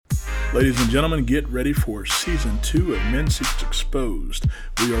Ladies and gentlemen, get ready for Season 2 of Men Secrets Exposed.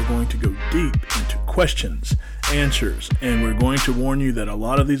 We are going to go deep into questions, answers, and we're going to warn you that a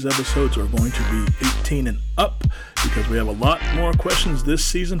lot of these episodes are going to be 18 and up because we have a lot more questions this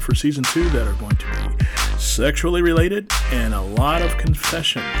season for Season 2 that are going to be sexually related and a lot of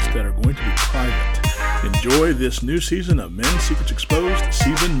confessions that are going to be private. Enjoy this new season of Men Secrets Exposed,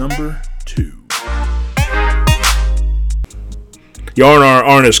 Season number 2. Y'all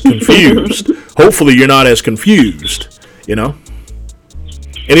aren't as confused. Hopefully you're not as confused, you know?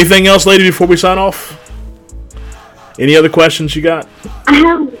 Anything else, lady, before we sign off? Any other questions you got?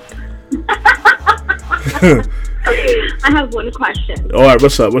 I have one question. All right,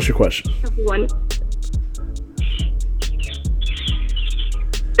 what's up? What's your question? I have one.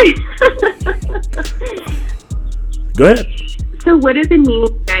 Go ahead. So what does it mean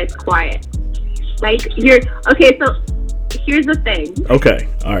when you guys quiet? Like, okay, so here's the thing. Okay.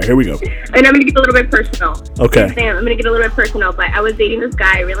 All right, here we go. And I'm going to get a little bit personal. Okay. I'm going to get a little bit personal, but I was dating this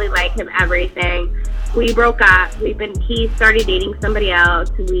guy. I really like him, everything. We broke up. He started dating somebody else.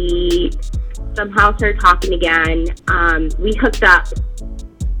 We somehow started talking again. We hooked up.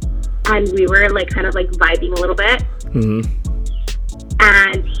 And we were, kind of vibing a little bit. Mm-hmm.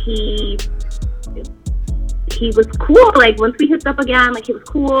 And he was cool. Once we hooked up again, he was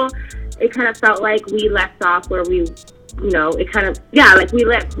cool. It kind of felt like we left off where we... it kind of,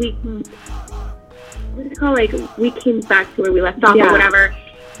 we came back to where we left off or whatever.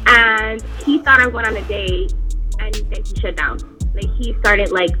 And he thought I went on a date, and then he shut down. He started,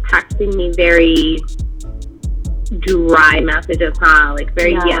 texting me very dry messages,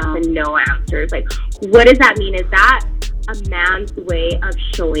 very yes and no answers. What does that mean? Is that a man's way of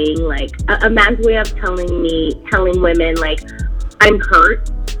showing, a man's way of telling women, I'm hurt,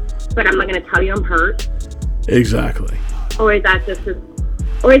 but I'm not going to tell you I'm hurt? Exactly. Or is that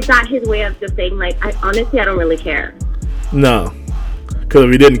his way of just saying, I don't really care? No. Because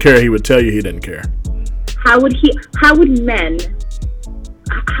if he didn't care, he would tell you he didn't care. How do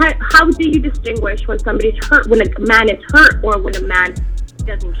you distinguish when somebody's hurt, when a man is hurt, or when a man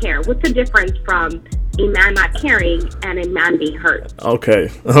doesn't care? What's the difference from a man not caring and a man being hurt? Okay.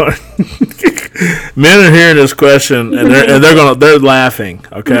 Men are hearing this question, and they're laughing,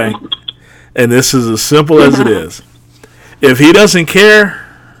 okay? And this is as simple as it is. If he doesn't care,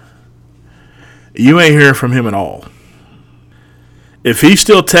 you ain't hearing from him at all. If he's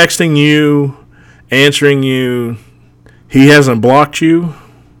still texting you, answering you, he hasn't blocked you.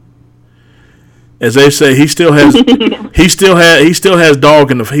 As they say, he still has a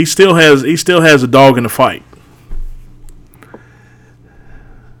dog in the fight.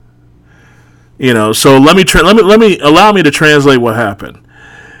 So allow me to translate what happened.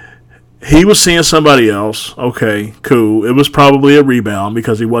 He was seeing somebody else. Okay, cool. It was probably a rebound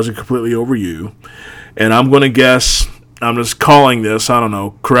because he wasn't completely over you. And I'm going to guess, I'm just calling this, I don't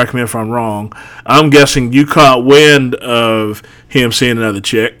know, correct me if I'm wrong. I'm guessing you caught wind of him seeing another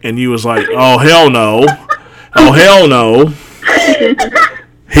chick, and you was like, oh, hell no. Oh, hell no.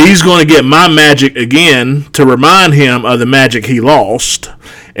 He's going to get my magic again to remind him of the magic he lost.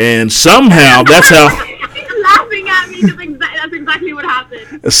 And somehow, that's how... laughing at me because that's exactly what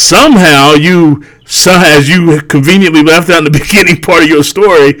happened. Somehow, as you conveniently left out in the beginning part of your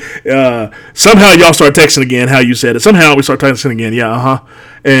story, somehow y'all start texting again, how you said it. Somehow we start texting again,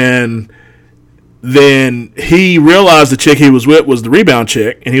 and then he realized the chick he was with was the rebound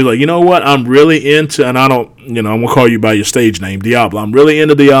chick, and he was like, you know what, I'm really into, and I'm going to call you by your stage name, Diablo. I'm really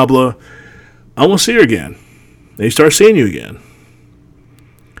into Diablo. I want to see her again. And he started seeing you again.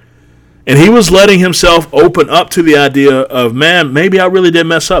 And he was letting himself open up to the idea of, man, maybe I really did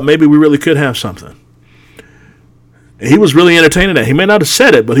mess up. Maybe we really could have something. And he was really entertaining that. He may not have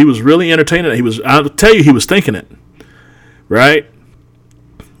said it, but he was really entertaining it. I'll tell you, he was thinking it. Right?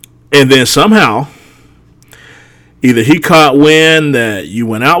 And then somehow, either he caught wind that you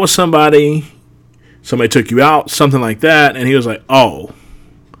went out with somebody took you out, something like that, and he was like, oh,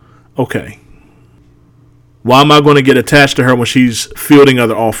 okay. Why am I going to get attached to her when she's fielding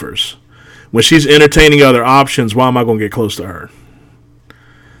other offers? When she's entertaining other options, why am I going to get close to her?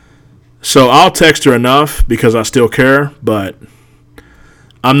 So I'll text her enough because I still care, but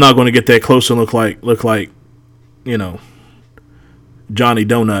I'm not going to get that close and look like, Johnny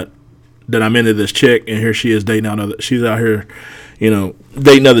Donut, that I'm into this chick, and here she is she's out here,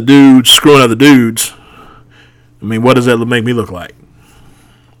 dating other dudes, screwing other dudes. I mean, what does that make me look like?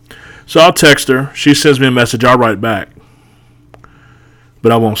 So I'll text her. She sends me a message. I'll write back.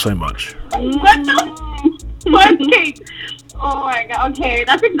 But I won't say much. What the fuck? Oh my god. Okay,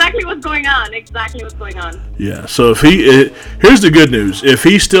 that's exactly what's going on. Yeah. So if here's the good news: if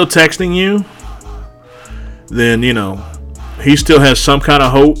he's still texting you, then he still has some kind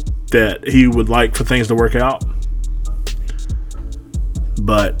of hope that he would like for things to work out.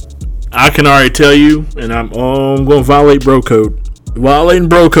 But I can already tell you, and I'm going to violate bro code. Violating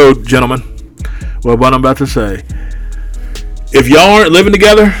bro code, gentlemen. Well, what I'm about to say. If y'all aren't living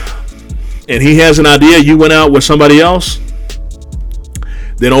together and he has an idea you went out with somebody else,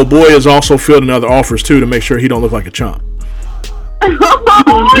 then old boy is also fielding other offers too to make sure he don't look like a chump.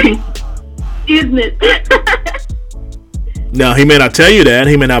 Business. Now, he may not tell you that.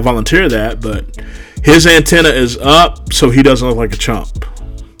 He may not volunteer that, but his antenna is up so he doesn't look like a chump.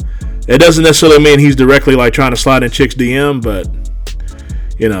 It doesn't necessarily mean he's directly like trying to slide in chicks' DM, but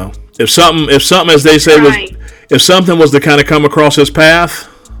if something as they say right. if something was to kind of come across his path,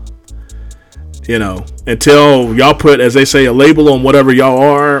 until y'all put, as they say, a label on whatever y'all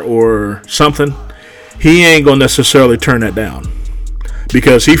are or something, he ain't gonna necessarily turn that down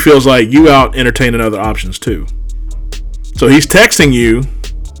because he feels like you out entertaining other options too. So he's texting you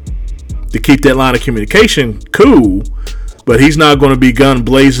to keep that line of communication cool, but he's not going to be gun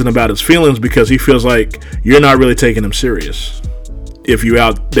blazing about his feelings because he feels like you're not really taking him serious if you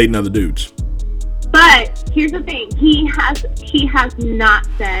out dating other dudes. But here's the thing: he has not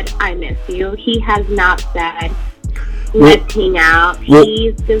said I miss you. He has not said let's hang out.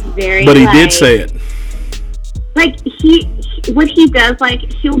 He's just very. But he did say it. Like what he does,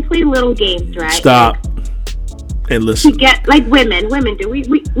 like he'll play little games, right? Stop and listen. To get like women do.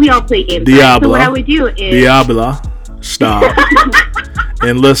 We all play games. Diablo. Right? So what I would do is Diablo. Stop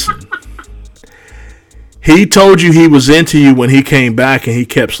and listen. He told you he was into you when he came back and he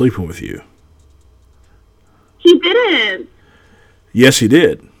kept sleeping with you. He didn't. Yes, he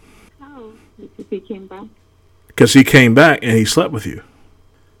did. Oh, because he came back. Because he came back and he slept with you.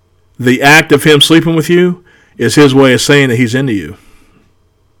 The act of him sleeping with you is his way of saying that he's into you.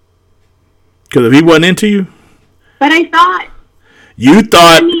 Because if he wasn't into you, but I thought. You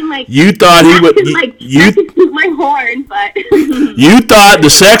thought he would. You to toot my horn, but you thought the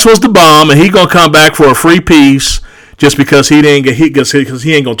sex was the bomb, and he gonna come back for a free piece just because he ain't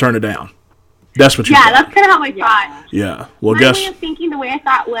gonna turn it down. That's what you. Yeah, thought. That's kind of how I thought. Yeah. Well, my way of thinking, the way I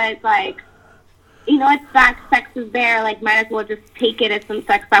thought was like, it's back. Sex is there. Like, might as well just take it as some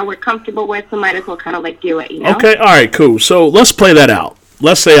sex that we're comfortable with. So might as well kind of like do it. Okay. All right. Cool. So let's play that out.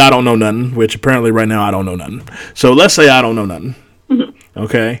 Let's say I don't know nothing, which apparently right now I don't know nothing. So let's say I don't know nothing. Mm-hmm.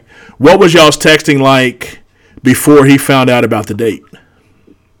 Okay. What was y'all's texting like before he found out about the date?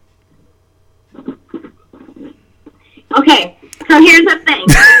 Okay. So here's the thing.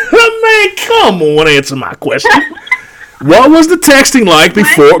 Man, come on, answer my question. What was the texting like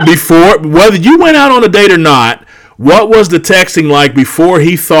before, whether you went out on a date or not, what was the texting like before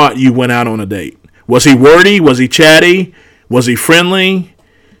he thought you went out on a date? Was he wordy? Was he chatty? Was he friendly?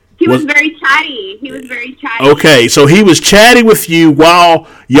 He was very chatty. Okay, so he was chatty with you while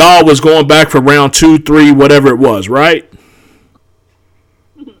y'all was going back for round 2, 3, whatever it was, right?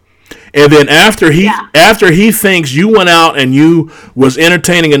 And then after he thinks you went out and you was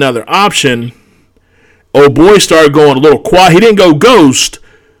entertaining another option, old boy started going a little quiet. He didn't go ghost,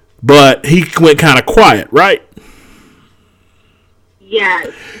 but he went kind of quiet, right?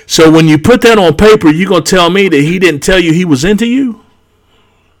 Yes. So when you put that on paper, you gonna tell me that he didn't tell you he was into you?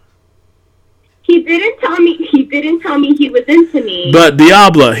 He didn't tell me he was into me. But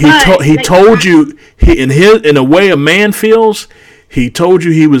Diablo, he told you in a way a man feels. He told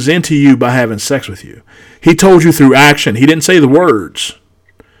you he was into you by having sex with you. He told you through action. He didn't say the words.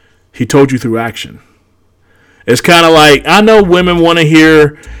 He told you through action. It's kind of like, I know women want to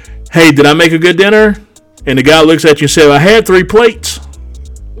hear, hey, did I make a good dinner? And the guy looks at you and says, I had 3 plates.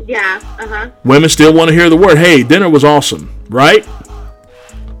 Yeah, uh-huh. Women still want to hear the word, hey, dinner was awesome, right?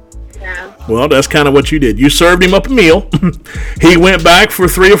 Yeah. Well, that's kind of what you did. You served him up a meal. He went back for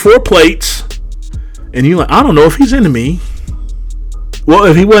 3 or 4 plates. And you're like, I don't know if he's into me. Well,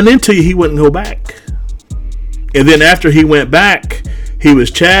 if he wasn't into you, he wouldn't go back. And then after he went back, he was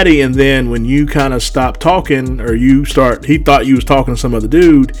chatty. And then when you kind of stopped talking or he thought you was talking to some other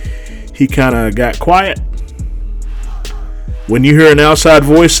dude, he kind of got quiet. When you hear an outside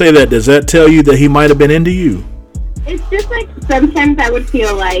voice say that, does that tell you that he might have been into you? It's just like sometimes I would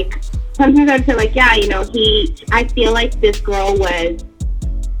feel like, yeah, I feel like this girl was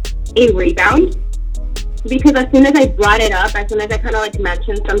a rebound. Because as soon as I brought it up, as soon as I kind of like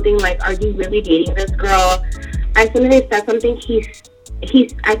mentioned something like, are you really dating this girl? As soon as I said something,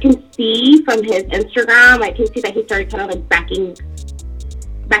 I can see from his Instagram, I can see that he started kind of like backing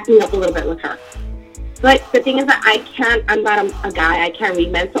up a little bit with her. But the thing is that I'm not a guy. I can't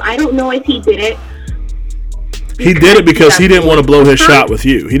read men, so I don't know if he did it. He did it because he didn't want to blow his shot with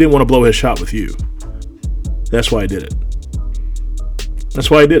you. He didn't want to blow his shot with you. That's why he did it. That's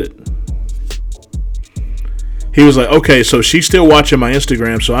why he did it. He was like, okay, so she's still watching my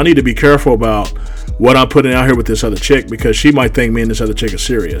Instagram, so I need to be careful about what I'm putting out here with this other chick because she might think me and this other chick are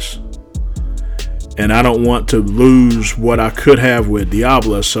serious. And I don't want to lose what I could have with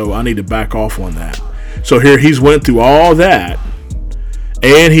Diabla, so I need to back off on that. So here he's went through all that,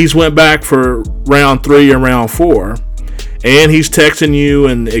 and he's went back for round 3 and round 4, and he's texting you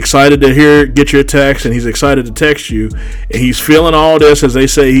and excited to get your text, and he's excited to text you, and he's feeling all this, as they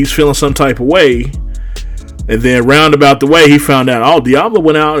say, he's feeling some type of way. And then roundabout the way, he found out, oh, Diabla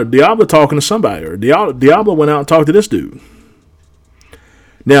went out, or Diabla talking to somebody, or Diabla went out and talked to this dude.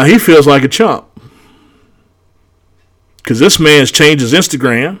 Now he feels like a chump. Because this man's changed his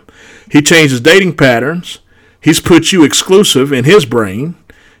Instagram. He changed his dating patterns. He's put you exclusive in his brain.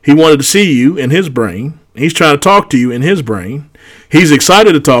 He wanted to see you in his brain. He's trying to talk to you in his brain. He's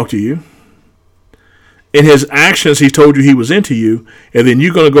excited to talk to you. In his actions, he told you he was into you. And then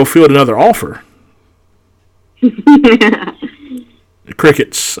you're going to go field another offer.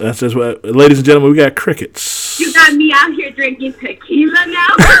 Crickets. That's what, ladies and gentlemen, we got crickets. You got me out here drinking tequila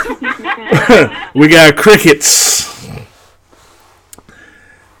now? We got crickets.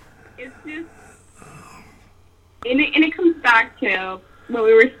 It's just, and it comes back to what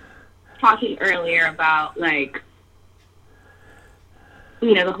we were talking earlier about, like,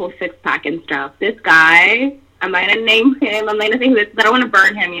 you know, the whole 6-pack and stuff. This guy, I'm not going to name him, I'm not going to say this, I don't want to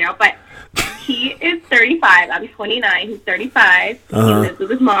burn him, you know, but he is 35. I'm 29. He's 35. He lives with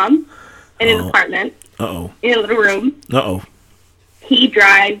his mom in an apartment. In a little room. He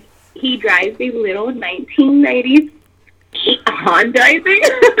drives a little 1990s Honda, I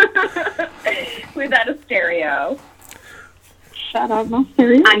think, without a stereo. Shut up, no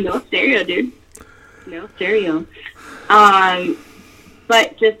stereo. I know stereo, dude. No stereo.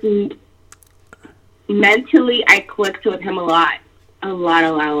 But just mentally, I clicked with him a lot.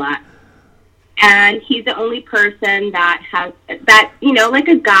 And he's the only person that has that, you know, like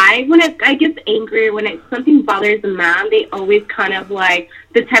a guy, when a guy gets angry, when something bothers a man, they always kind of like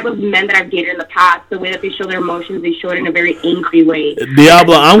the type of men that I've dated in the past, the way that they show their emotions, they show it in a very angry way.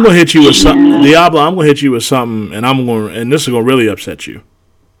 Diabla, I'm gonna hit you with something. Diabla, I'm gonna hit you with something, and this is gonna really upset you.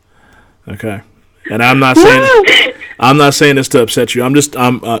 Okay, and I'm not saying this to upset you.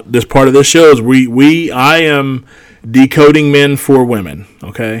 This part of this show is I am decoding men for women.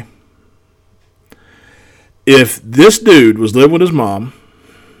 Okay. If this dude was living with his mom,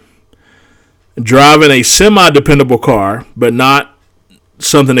 driving a semi-dependable car, but not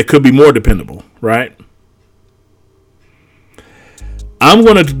something that could be more dependable, right? I'm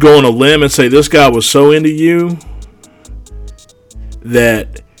going to go on a limb and say this guy was so into you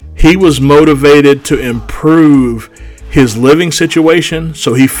that he was motivated to improve his living situation,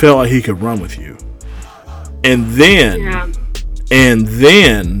 so he felt like he could run with you. And then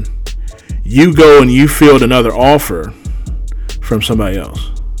you go and you field another offer from somebody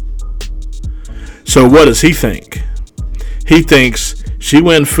else. So what does he think? He thinks she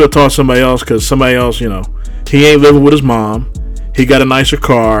went and talked to somebody else because somebody else, you know, he ain't living with his mom. He got a nicer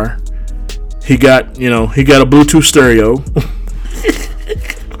car. He got a Bluetooth stereo.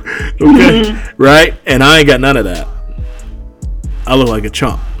 Okay, right? And I ain't got none of that. I look like a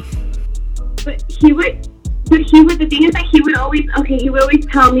chump. But the thing is that he would always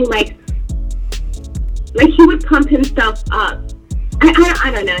tell me like he would pump himself up.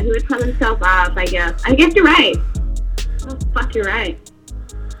 I don't know. He would pump himself up, I guess. I guess you're right. Oh, fuck, you're right.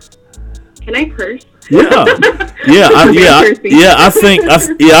 Can I curse? Yeah. I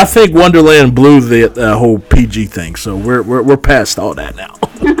think Wonderland blew the whole PG thing. So we're past all that now.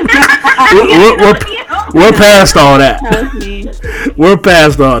 we're past all that. We're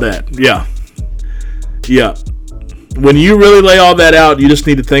past all that. Yeah. When you really lay all that out, you just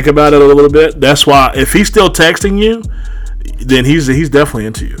need to think about it a little bit. That's why if he's still texting you, then he's definitely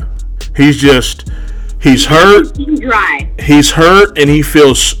into you. He's hurt. He's hurt, and he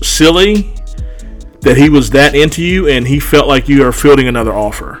feels silly that he was that into you, and he felt like you are fielding another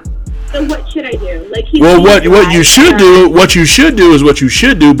offer. So what should I do? What you should do is what you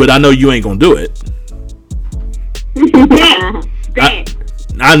should do, but I know you ain't gonna do it.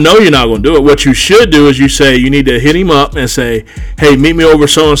 I know you're not going to do it. What you should do is you need to hit him up and say, hey, meet me over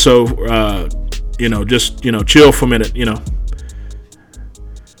so-and-so, just chill for a minute, and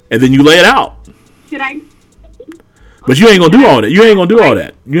then you lay it out. Should I? But you ain't going to do all that. You ain't going to do all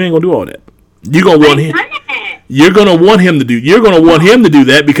that. You're going to want him. you're gonna want him to do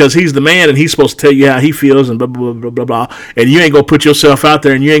that because he's the man and he's supposed to tell you how he feels and blah blah blah blah blah. And you ain't gonna put yourself out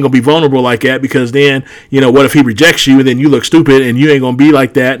there and you ain't gonna be vulnerable like that because then what if he rejects you and then you look stupid and you ain't gonna be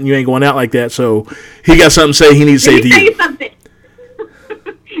like that and you ain't going out like that. So he got something to say. He needs to say it to you.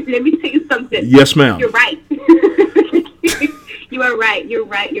 Let me tell you something. Yes, ma'am. You're right. You are right. You're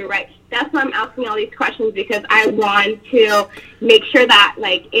right. That's why I'm asking all these questions because I want to make sure that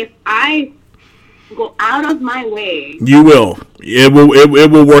if I go out of my way. You will.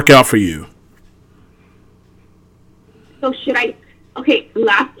 It will work out for you. So should I? Okay,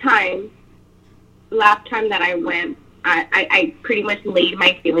 last time that I went, I pretty much laid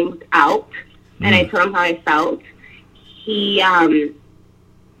my feelings out, and I told him how I felt. He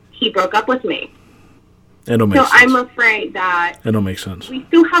broke up with me. That don't make sense. So I'm afraid that that don't make sense. We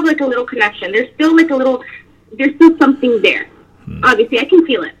still have a little connection. There's still something there. Obviously, I can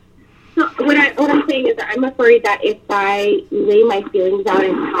feel it. So what I'm saying is that I'm afraid that if I lay my feelings out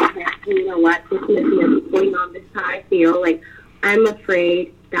and tell him, you know what, this is going on, this is how I feel, I'm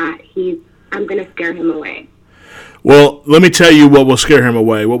afraid that I'm going to scare him away. Well, let me tell you what will scare him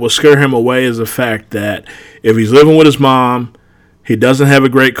away. What will scare him away is the fact that if he's living with his mom, he doesn't have a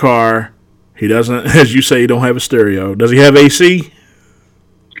great car, he doesn't, as you say, he don't have a stereo. Does he have AC?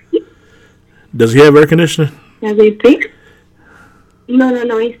 Does he have air conditioning? Does he think?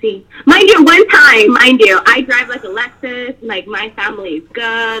 No, AC. Mind you, I drive a Lexus. My family is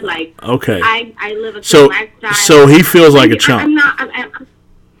good. Okay. I live a good lifestyle. So he feels like a chump.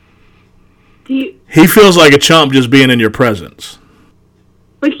 He feels like a chump just being in your presence.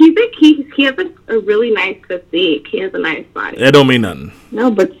 But he has a really nice physique. He has a nice body. That don't mean nothing.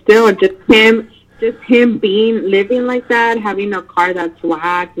 No, but still, just him living like that, having a car that's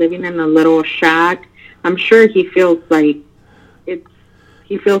whack, living in a little shack. I'm sure he feels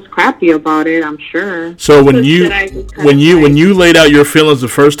he feels crappy about it. I'm sure. So when you laid out your feelings the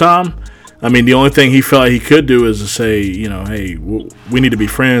first time, I mean, the only thing he felt like he could do is to say, hey, we need to be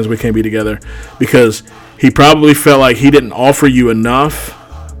friends. We can't be together, because he probably felt like he didn't offer you enough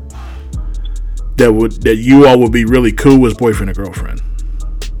that you all would be really cool as boyfriend and girlfriend.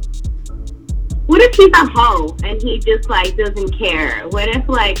 What if he's a hoe and he just doesn't care? What if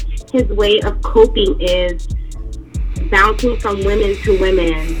his way of coping is bouncing from women to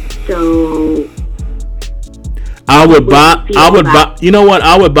women? So I would buy. You know what?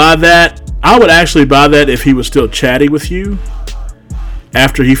 I would buy that. I would actually buy that if he was still chatty with you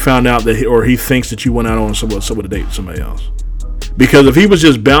after he found out that he thinks that you went out on someone to date with somebody else. Because if he was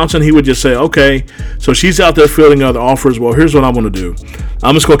just bouncing, he would just say, okay, so she's out there fielding other offers. Well, here's what I'm going to do.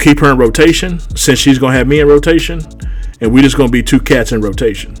 I'm just going to keep her in rotation since she's going to have me in rotation. And we're just going to be two cats in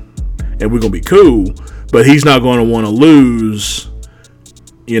rotation. And we're going to be cool. But he's not going to want to lose,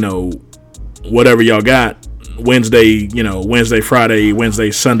 whatever y'all got. Wednesday, Friday,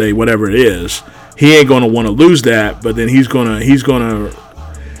 Wednesday, Sunday, whatever it is. He ain't going to want to lose that. But then he's going to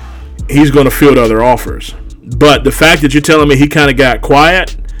field other offers. But the fact that you're telling me he kind of got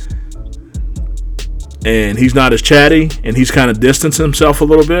quiet and he's not as chatty and he's kind of distanced himself a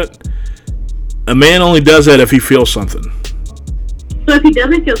little bit, a man only does that if he feels something. So if he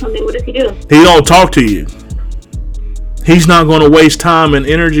doesn't feel something, what does he do? He don't talk to you. He's not going to waste time and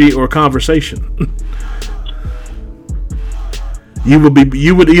energy or conversation. You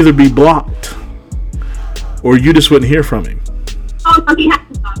would either be blocked or you just wouldn't hear from him. Oh, so he has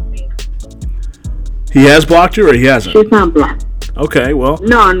to talk to me. He has blocked you, or he hasn't? She's not blocked. Okay, well.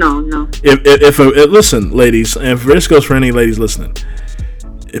 No. If listen, ladies, and this goes for any ladies listening.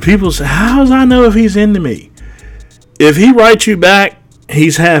 If people say, how does I know if he's into me? If he writes you back,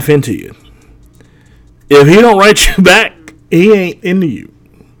 he's half into you. If he don't write you back, he ain't into you.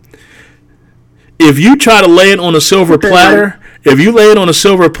 If you try to lay it on a silver platter, and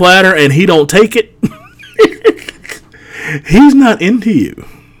he don't take it, he's not into you.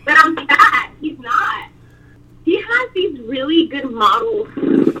 But I'm sad. He's not. He has these really good model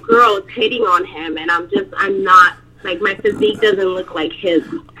girls hitting on him, and I'm not, my physique doesn't look like his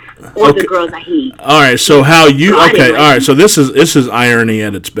or the girls that he. All right, so how you, okay, all right, so this is irony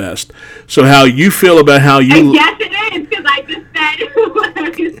at its best. So how you feel about how you. Yes, it is, because I just said what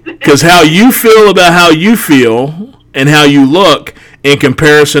I said. Because how you feel about how you feel and how you look in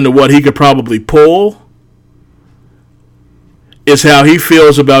comparison to what he could probably pull is how he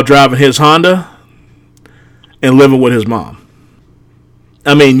feels about driving his Honda and living with his mom.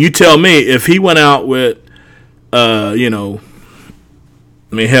 I mean, you tell me, if he went out with, hell,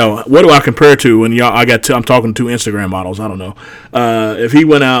 what do I compare to when I'm talking to Instagram models? I don't know. If he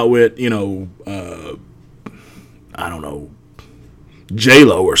went out with, I don't know,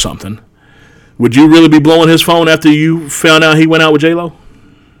 J-Lo or something, Would you really be blowing his phone after you found out he went out with J-Lo?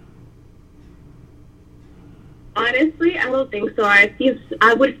 Honestly, I don't think so. I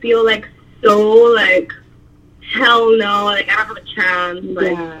would feel like so like hell no, like I don't have a chance.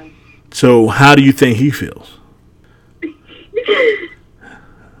 Like, Yeah. So how do you think he feels?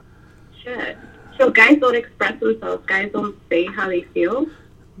 shit. So guys don't express themselves. Guys don't say how they feel.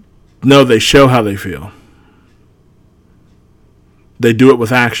 No, they show how they feel. They do it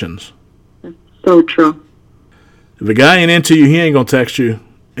with actions. So true. If a guy ain't into you, he ain't gonna text you.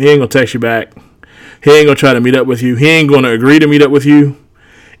 He ain't gonna text you back. He ain't gonna try to meet up with you. He ain't gonna agree to meet up with you.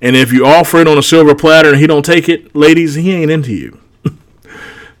 And if you offer it on a silver platter and he don't take it, ladies, he ain't into you.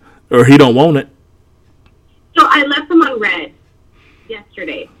 Or he don't want it. So I left him on red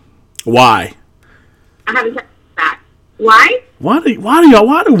yesterday. Why? I haven't texted him back. Why? Why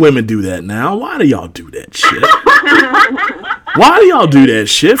do women do that now? Why do y'all do that shit? Why do y'all do that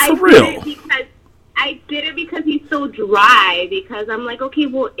shit for real? I did it because he's so dry. Because I'm like, okay,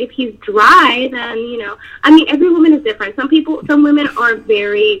 well, if he's dry, then, you know. I mean, every woman is different. Some women are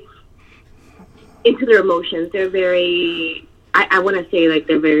very into their emotions. They're very, I want to say, like,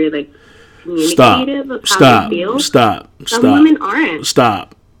 they're very, like, communicative of how they feel. Stop. Some women aren't.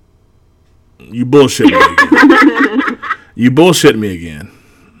 Stop. You bullshit me again. You bullshit me again.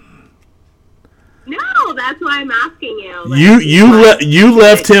 No, that's why I'm asking you. Like, You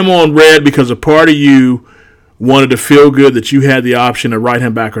left him on red because a part of you wanted to feel good that you had the option to write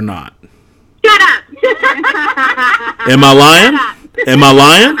him back or not. Shut up. Am I lying? Am I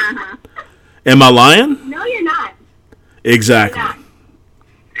lying? Am I lying? No, you're not. Exactly.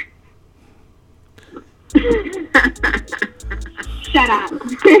 Shut up.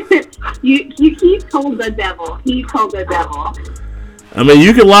 He told the devil. He told the devil. I mean,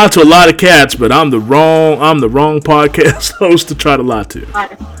 you can lie to a lot of cats, but I'm the wrong podcast host to try to lie to.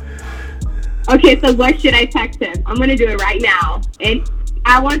 Okay, so what should I text him? I'm gonna do it right now, and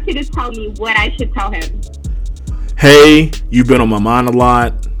I want you to tell me what I should tell him. Hey, you've been on my mind a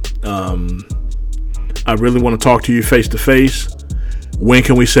lot. I really want to talk to you face to face. When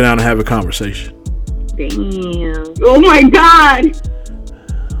can we sit down and have a conversation? Damn. Oh my God!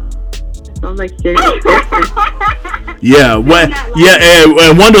 Sounds like serious. Yeah, what? Yeah,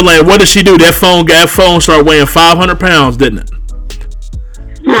 and Wonderland. What did she do? That phone started weighing 500 pounds, didn't it?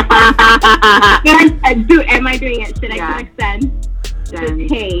 Am I doing it? Should I click send? Just,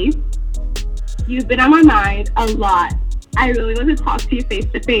 hey, you've been on my mind a lot. I really want to talk to you face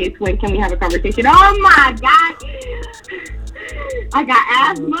to face. When can we have a conversation? Oh my God! I got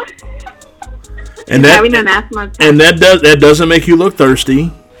asthma. And that doesn't make you look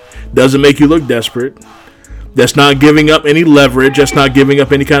thirsty. Doesn't make you look desperate. That's not giving up any leverage. That's not giving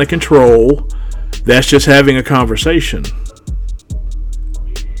up any kind of control. That's just having a conversation.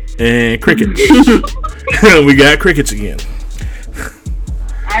 And crickets. We got crickets again.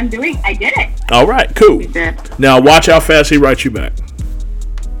 I did it. All right, cool. Now watch how fast he writes you back.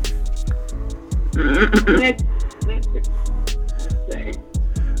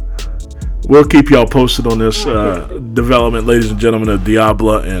 We'll keep y'all posted on this development, ladies and gentlemen, of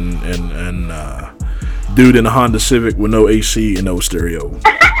Diablo and dude in a Honda Civic with no AC and no stereo.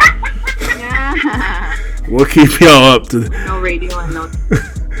 We'll keep y'all up to. No radio and no.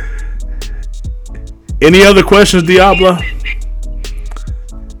 Any other questions, Diablo?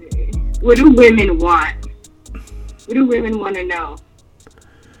 What do women want? What do women want to know?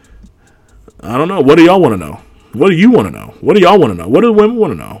 I don't know. What do y'all want to know? What do you want to know? What do y'all want to know? What do women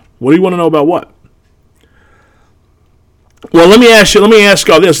want to know? What do you want to know about what? Well, let me ask y'all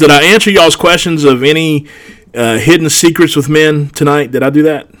this. Did I answer y'all's questions of any hidden secrets with men tonight? Did I do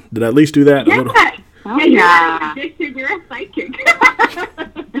that? Did I at least do that? Yeah. Oh, yeah. You're a psychic.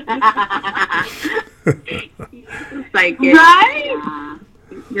 Psychic. Right?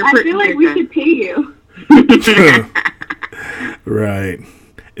 Yeah. I feel like we should pay you. Right.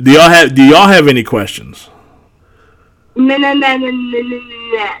 Do y'all have any questions? No. No,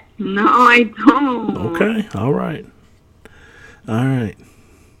 I don't. Okay. All right.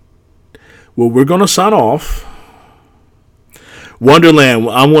 Well, we're gonna sign off. Wonderland,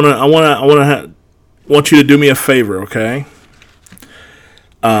 I want you to do me a favor, okay?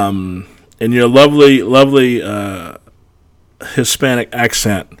 In your lovely Hispanic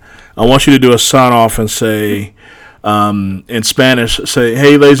accent, I want you to do a sign off and say, in Spanish, say,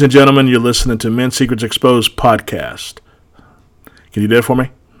 "Hey, ladies and gentlemen, you're listening to Men's Secrets Exposed podcast." Can you do it for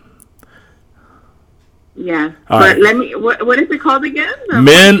me? Yeah. All but right. let me. What is it called again?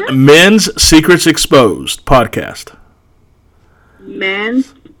 Men's Secrets Exposed podcast.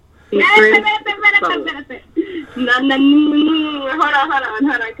 Men's Secrets. Secrets. No. Hold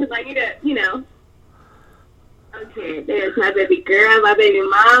on, because I need to, Okay, there's my baby girl, my baby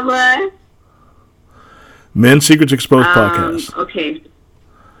mama. Men's Secrets Exposed podcast. Okay.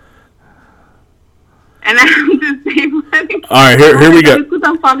 And I'm just saying. All right, here we go.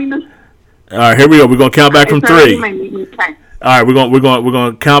 All right, here we go. We're gonna count back from 3. All right, we're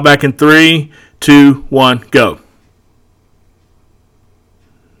gonna count back in 3, 2, 1, go.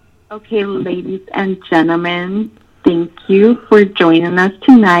 Okay, ladies and gentlemen, thank you for joining us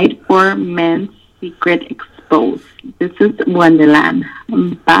tonight for Men's Secret Exposed. This is Wonderland.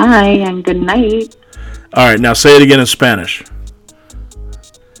 Bye and good night. All right, now say it again in Spanish.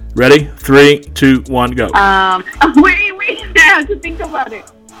 Ready? 3, 2, 1, go. Wait, I have to think about it.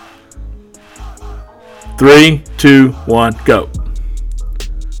 3, 2, 1, go.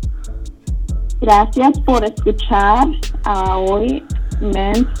 Gracias por escuchar a hoy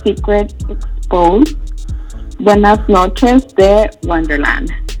Men's Secret Exposed. Buenas noches de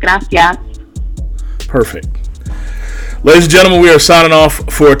Wonderland. Gracias. Perfect. Ladies and gentlemen, we are signing off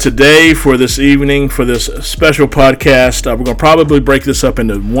for today, for this evening, for this special podcast. We're going to probably break this up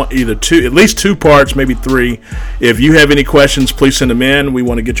into at least 2 parts, maybe 3. If you have any questions, please send them in. We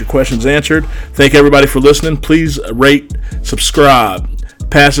want to get your questions answered. Thank everybody for listening. Please rate, subscribe,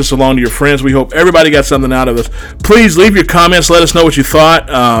 pass this along to your friends. We hope everybody got something out of this. Please leave your comments. Let us know what you thought.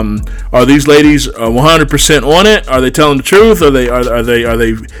 Are these ladies 100% on it? Are they telling the truth? Are they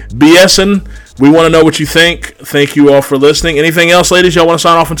BSing? We want to know what you think. Thank you all for listening. Anything else, ladies, y'all want to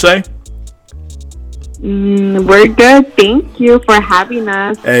sign off and say? We're good. Thank you for having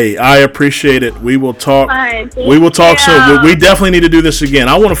us. Hey, I appreciate it. We will talk. We will talk soon. We definitely need to do this again.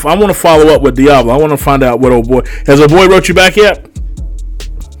 I want to follow up with Diablo. I want to find out what old boy has. Old boy wrote you back yet?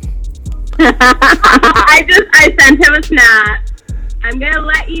 I sent him a snap. I'm gonna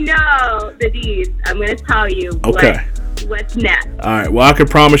let you know the deeds. I'm gonna tell you. Okay. What's next? All right. Well, I can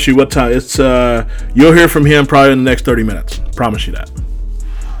promise you what time. It's you'll hear from him probably in the next 30 minutes. Promise you that.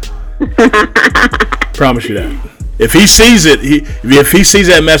 Promise you that. If he sees it, if he sees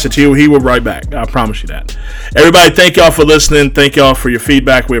that message, he will write back. I promise you that. Everybody, thank y'all for listening. Thank y'all for your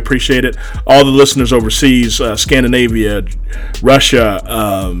feedback. We appreciate it. All the listeners overseas, Scandinavia, Russia,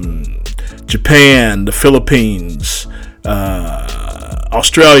 Japan, the Philippines,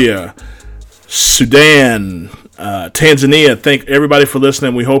 Australia, Sudan, Tanzania. Thank everybody for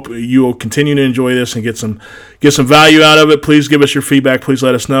listening. We hope you will continue to enjoy this and get some value out of it. Please give us your feedback. Please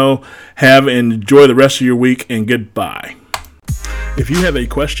let us know. Have and enjoy the rest of your week, and goodbye. If you have a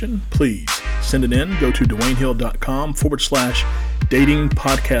question, please send it in. Go to DwayneHill.com/dating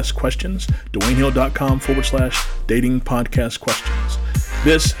podcast questions. DwayneHill.com/dating podcast questions.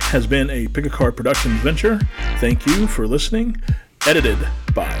 This has been a Pick a Card Productions venture. Thank you for listening. Edited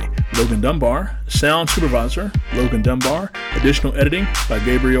by Logan Dunbar. Sound supervisor, Logan Dunbar. Additional editing by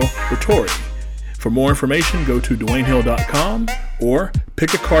Gabriel Vittori. For more information, go to DwayneHill.com or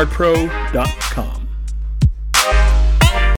PickACardPro.com.